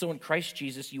 So in Christ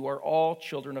Jesus, you are all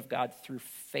children of God through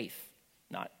faith,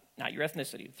 not your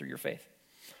ethnicity, through your faith.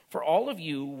 For all of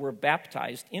you were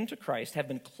baptized into Christ, have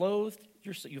been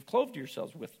you've clothed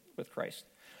yourselves with Christ.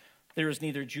 There is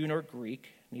neither Jew nor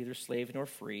Greek, neither slave nor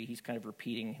free. He's kind of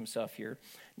repeating himself here.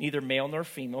 Neither male nor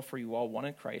female, for you all one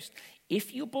in Christ.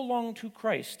 If you belong to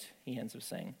Christ, he ends up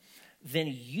saying,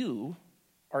 then you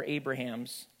are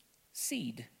Abraham's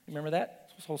seed. Remember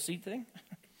that? This whole seed thing?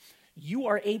 You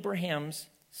are Abraham's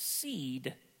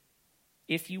seed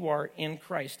if you are in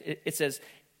Christ. It says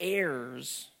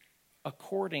heirs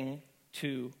according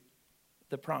to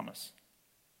the promise.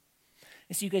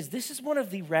 And so you guys, this is one of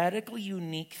the radically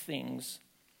unique things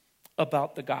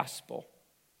about the gospel,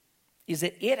 is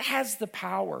that it has the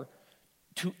power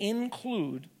to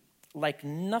include like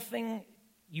nothing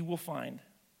you will find.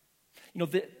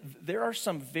 There are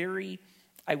some very,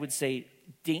 I would say,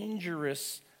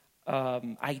 dangerous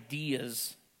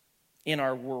ideas in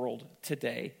our world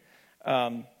today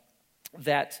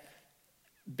that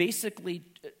basically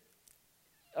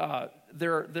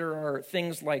there are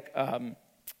things like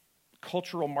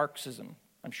cultural Marxism.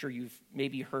 I'm sure you've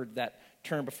maybe heard that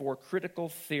term before. Critical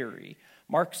theory,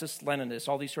 Marxist, Leninist,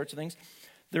 all these sorts of things.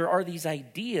 There are these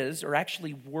ideas, or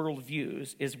actually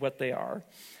worldviews is what they are.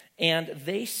 And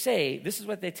they say, this is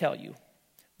what they tell you.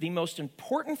 The most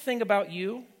important thing about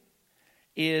you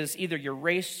is either your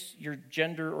race, your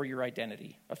gender, or your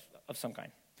identity of some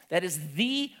kind. That is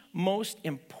the most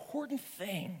important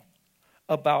thing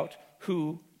about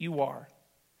who you are.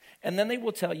 And then they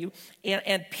will tell you,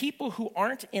 and people who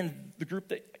aren't in the group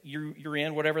that you're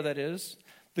in, whatever that is,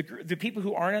 the people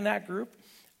who aren't in that group,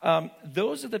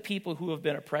 those are the people who have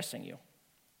been oppressing you.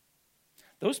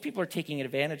 Those people are taking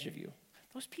advantage of you.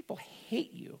 Those people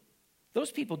hate you.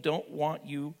 Those people don't want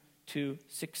you to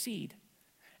succeed.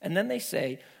 And then they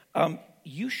say,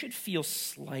 you should feel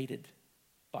slighted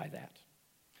by that.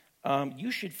 You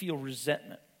should feel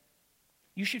resentment.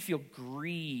 You should feel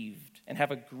grieved and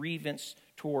have a grievance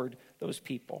toward those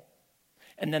people.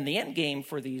 And then the end game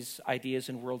for these ideas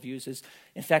and worldviews is,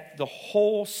 in fact, the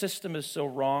whole system is so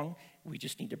wrong, we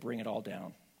just need to bring it all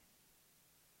down.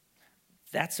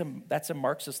 That's a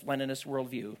Marxist-Leninist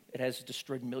worldview. It has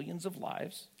destroyed millions of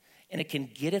lives, and it can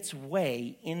get its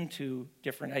way into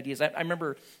different ideas. I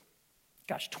remember,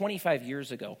 25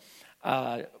 years ago,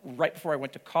 right before I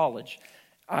went to college,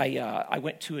 I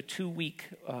went to a 2-week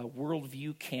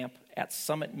worldview camp at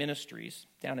Summit Ministries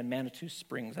down in Manitou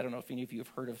Springs. I don't know if any of you have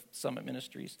heard of Summit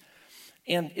Ministries.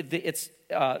 And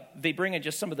they bring in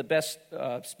just some of the best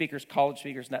speakers, college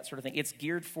speakers, and that sort of thing. It's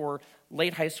geared for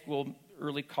late high school,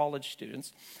 early college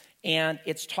students. And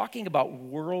it's talking about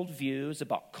worldviews,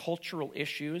 about cultural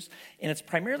issues. And it's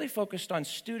primarily focused on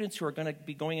students who are going to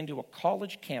be going into a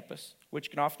college campus, which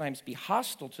can oftentimes be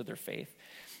hostile to their faith.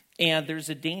 And there's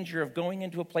a danger of going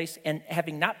into a place and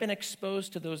having not been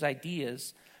exposed to those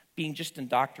ideas, being just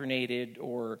indoctrinated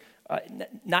or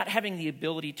not having the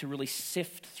ability to really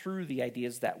sift through the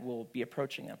ideas that will be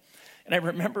approaching them. And I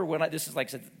remember this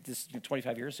is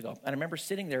 25 years ago, and I remember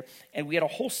sitting there, and we had a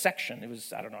whole section, it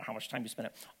was, I don't know how much time we spent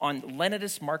it, on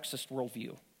Leninist Marxist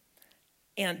worldview.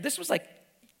 And this was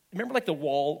remember the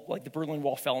wall, the Berlin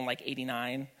Wall fell in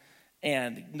 89,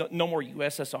 and no more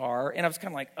USSR, and I was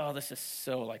kind of like, oh, this is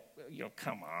so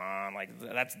come on,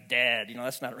 that's dead,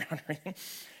 that's not around or anything.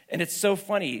 And it's so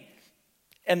funny.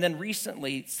 And then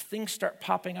recently, things start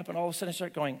popping up, and all of a sudden I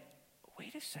start going,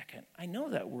 wait a second, I know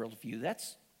that worldview.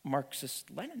 That's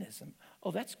Marxist-Leninism.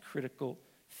 Oh, that's critical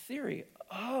theory.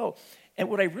 Oh, and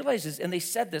what I realized is, and they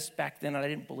said this back then, and I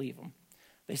didn't believe them.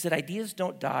 They said ideas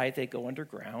don't die, they go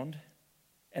underground,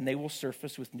 and they will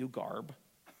surface with new garb.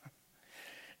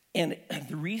 And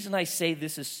the reason I say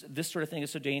this sort of thing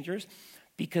is so dangerous,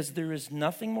 because there is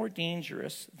nothing more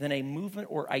dangerous than a movement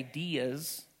or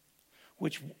ideas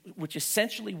which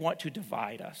essentially want to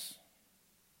divide us.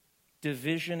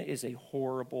 Division is a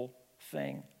horrible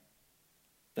thing.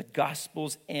 The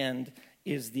gospel's end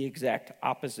is the exact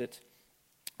opposite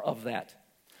of that.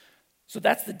 So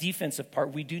that's the defensive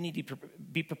part. We do need to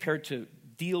be prepared to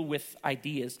deal with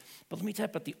ideas. But let me tell you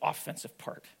about the offensive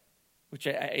part, which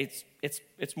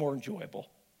it's more enjoyable.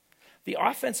 The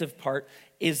offensive part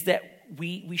is that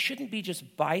we shouldn't be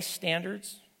just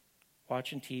bystanders,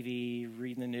 watching TV,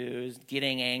 reading the news,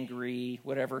 getting angry,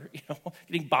 whatever,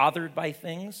 getting bothered by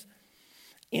things.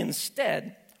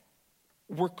 Instead,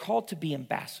 we're called to be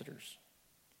ambassadors.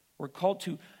 We're called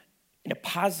to, in a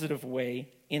positive way,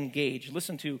 engage.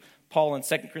 Listen to Paul in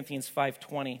 2 Corinthians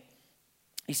 5:20.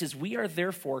 He says, we are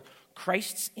therefore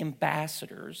Christ's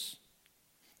ambassadors,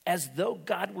 as though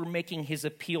God were making his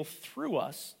appeal through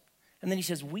us. And then he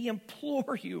says, we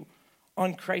implore you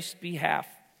on Christ's behalf,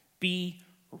 be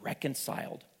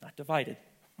reconciled, not divided.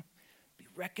 Be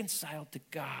reconciled to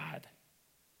God.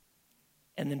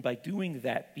 And then by doing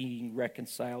that, being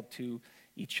reconciled to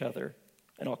each other.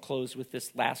 And I'll close with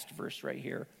this last verse right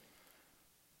here.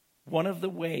 One of the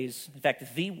ways, in fact,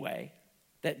 the way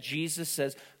that Jesus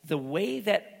says, the way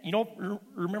that,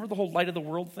 remember the whole light of the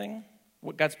world thing?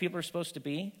 What God's people are supposed to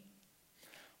be?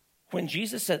 When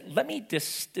Jesus said, let me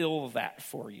distill that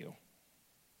for you.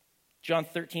 John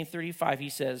 13:35, he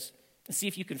says, and see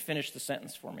if you can finish the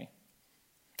sentence for me.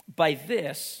 By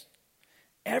this,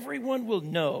 everyone will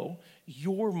know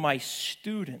you're my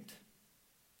student.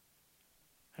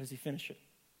 How does he finish it?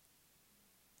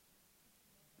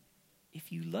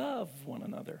 If you love one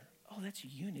another. Oh, that's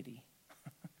unity.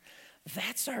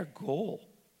 That's our goal.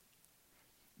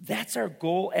 That's our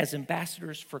goal as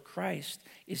ambassadors for Christ,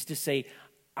 is to say,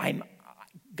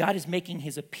 God is making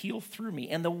his appeal through me.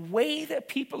 And the way that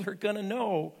people are going to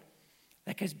know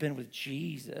that guy's been with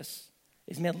Jesus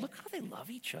is, man, look how they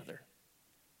love each other.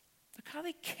 Look how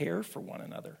they care for one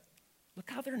another. Look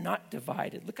how they're not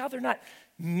divided. Look how they're not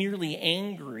merely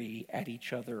angry at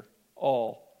each other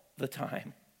all the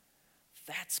time.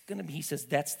 That's going to be, he says,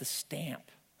 that's the stamp.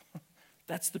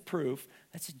 That's the proof.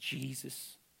 That's a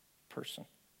Jesus person.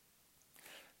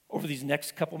 Over these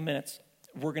next couple minutes,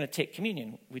 we're going to take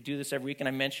communion. We do this every week, and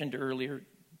I mentioned earlier,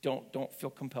 don't feel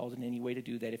compelled in any way to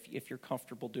do that if you're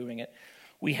comfortable doing it.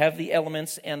 We have the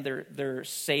elements, and they're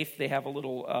safe. They have a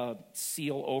little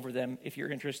seal over them if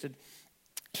you're interested.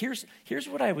 Here's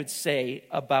what I would say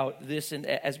about this, and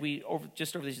as over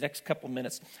these next couple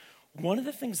minutes. One of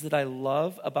the things that I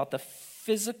love about the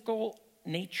physical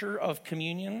nature of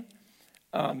communion,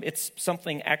 it's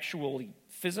something actually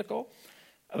physical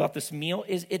about this meal,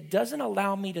 is it doesn't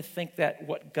allow me to think that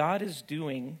what God is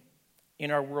doing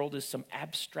in our world is some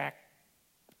abstract,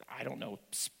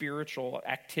 spiritual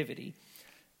activity.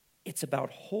 It's about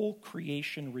whole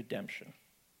creation redemption.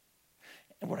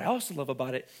 And what I also love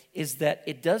about it is that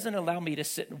it doesn't allow me to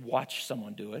sit and watch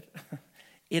someone do it.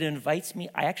 It invites me,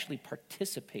 I actually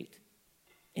participate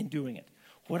in doing it.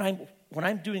 When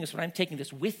I'm doing this, when I'm taking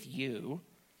this with you,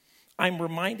 I'm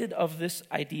reminded of this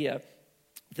idea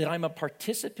that I'm a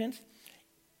participant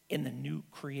in the new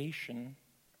creation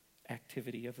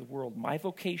activity of the world. My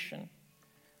vocation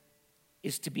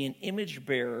is to be an image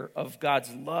bearer of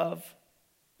God's love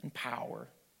and power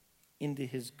into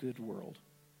his good world.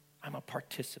 I'm a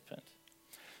participant.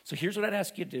 So here's what I'd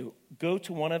ask you to do. Go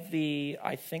to one of the,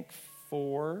 I think,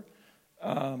 4,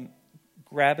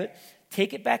 grab it,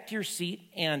 take it back to your seat,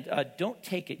 and don't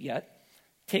take it yet.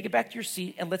 Take it back to your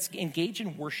seat, and let's engage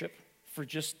in worship for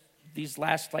just these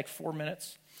last 4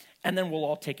 minutes, and then we'll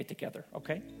all take it together,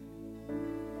 okay?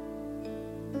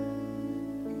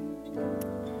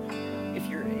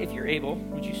 If you're able,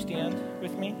 would you stand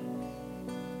with me?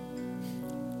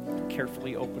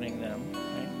 Carefully opening them.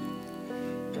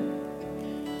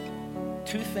 Right?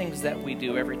 2 things that we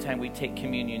do every time we take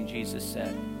communion, Jesus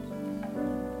said.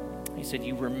 He said,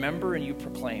 you remember and you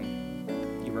proclaim.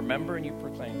 You remember and you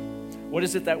proclaim. What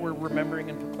is it that we're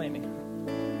remembering and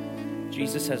proclaiming?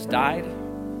 Jesus has died.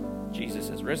 Jesus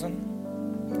has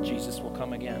risen. Jesus will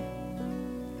come again.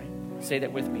 Right? Say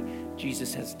that with me.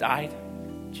 Jesus has died.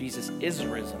 Jesus is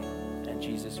risen, and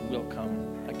Jesus will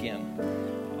come again.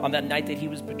 On that night that he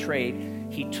was betrayed,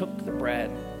 he took the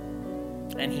bread,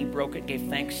 and he broke it, gave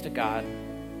thanks to God,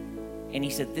 and he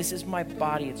said, this is my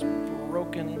body, it's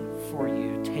broken for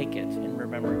you. Take it in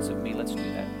remembrance of me. Let's do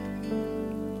that.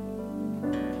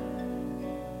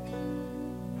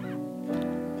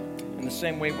 In the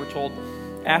same way, we're told,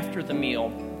 after the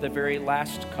meal, the very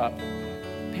last cup,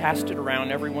 passed it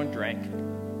around, everyone drank.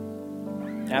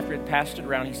 After it passed it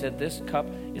around, he said, this cup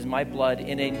is my blood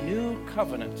in a new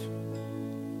covenant.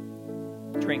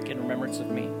 Drink in remembrance of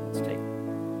me. Let's take it.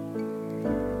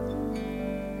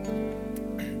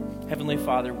 Heavenly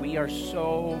Father, we are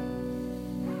so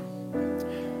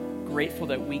grateful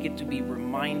that we get to be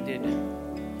reminded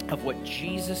of what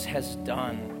Jesus has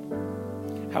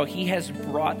done, how he has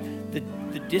brought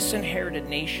the disinherited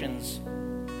nations,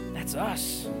 that's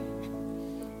us,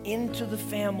 into the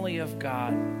family of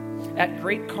God. At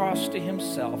great cost to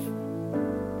himself,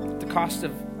 the cost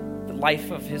of the life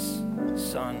of his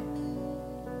son.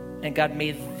 And God,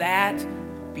 may that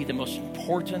be the most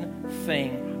important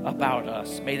thing about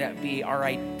us. May that be our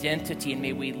identity, and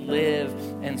may we live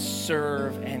and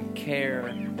serve and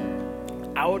care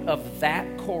out of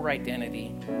that core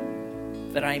identity,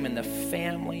 that I am in the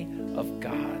family of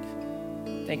God.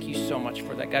 Thank you so much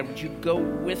for that. God, would you go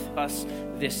with us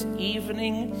this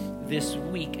evening, this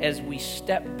week, as we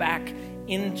step back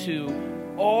into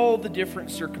all the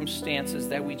different circumstances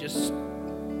that we just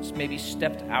maybe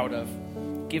stepped out of.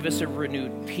 Give us a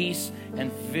renewed peace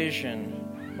and vision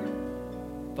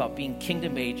about being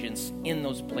kingdom agents in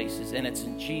those places. And it's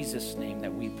in Jesus' name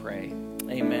that we pray.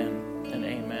 Amen and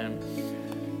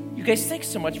amen. You guys, thanks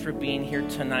so much for being here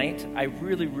tonight. I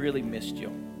really, really missed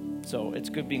you. So it's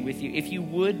good being with you. If you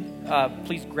would,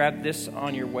 please grab this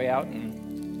on your way out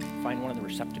and find one of the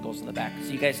receptacles in the back.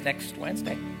 See you guys next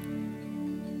Wednesday.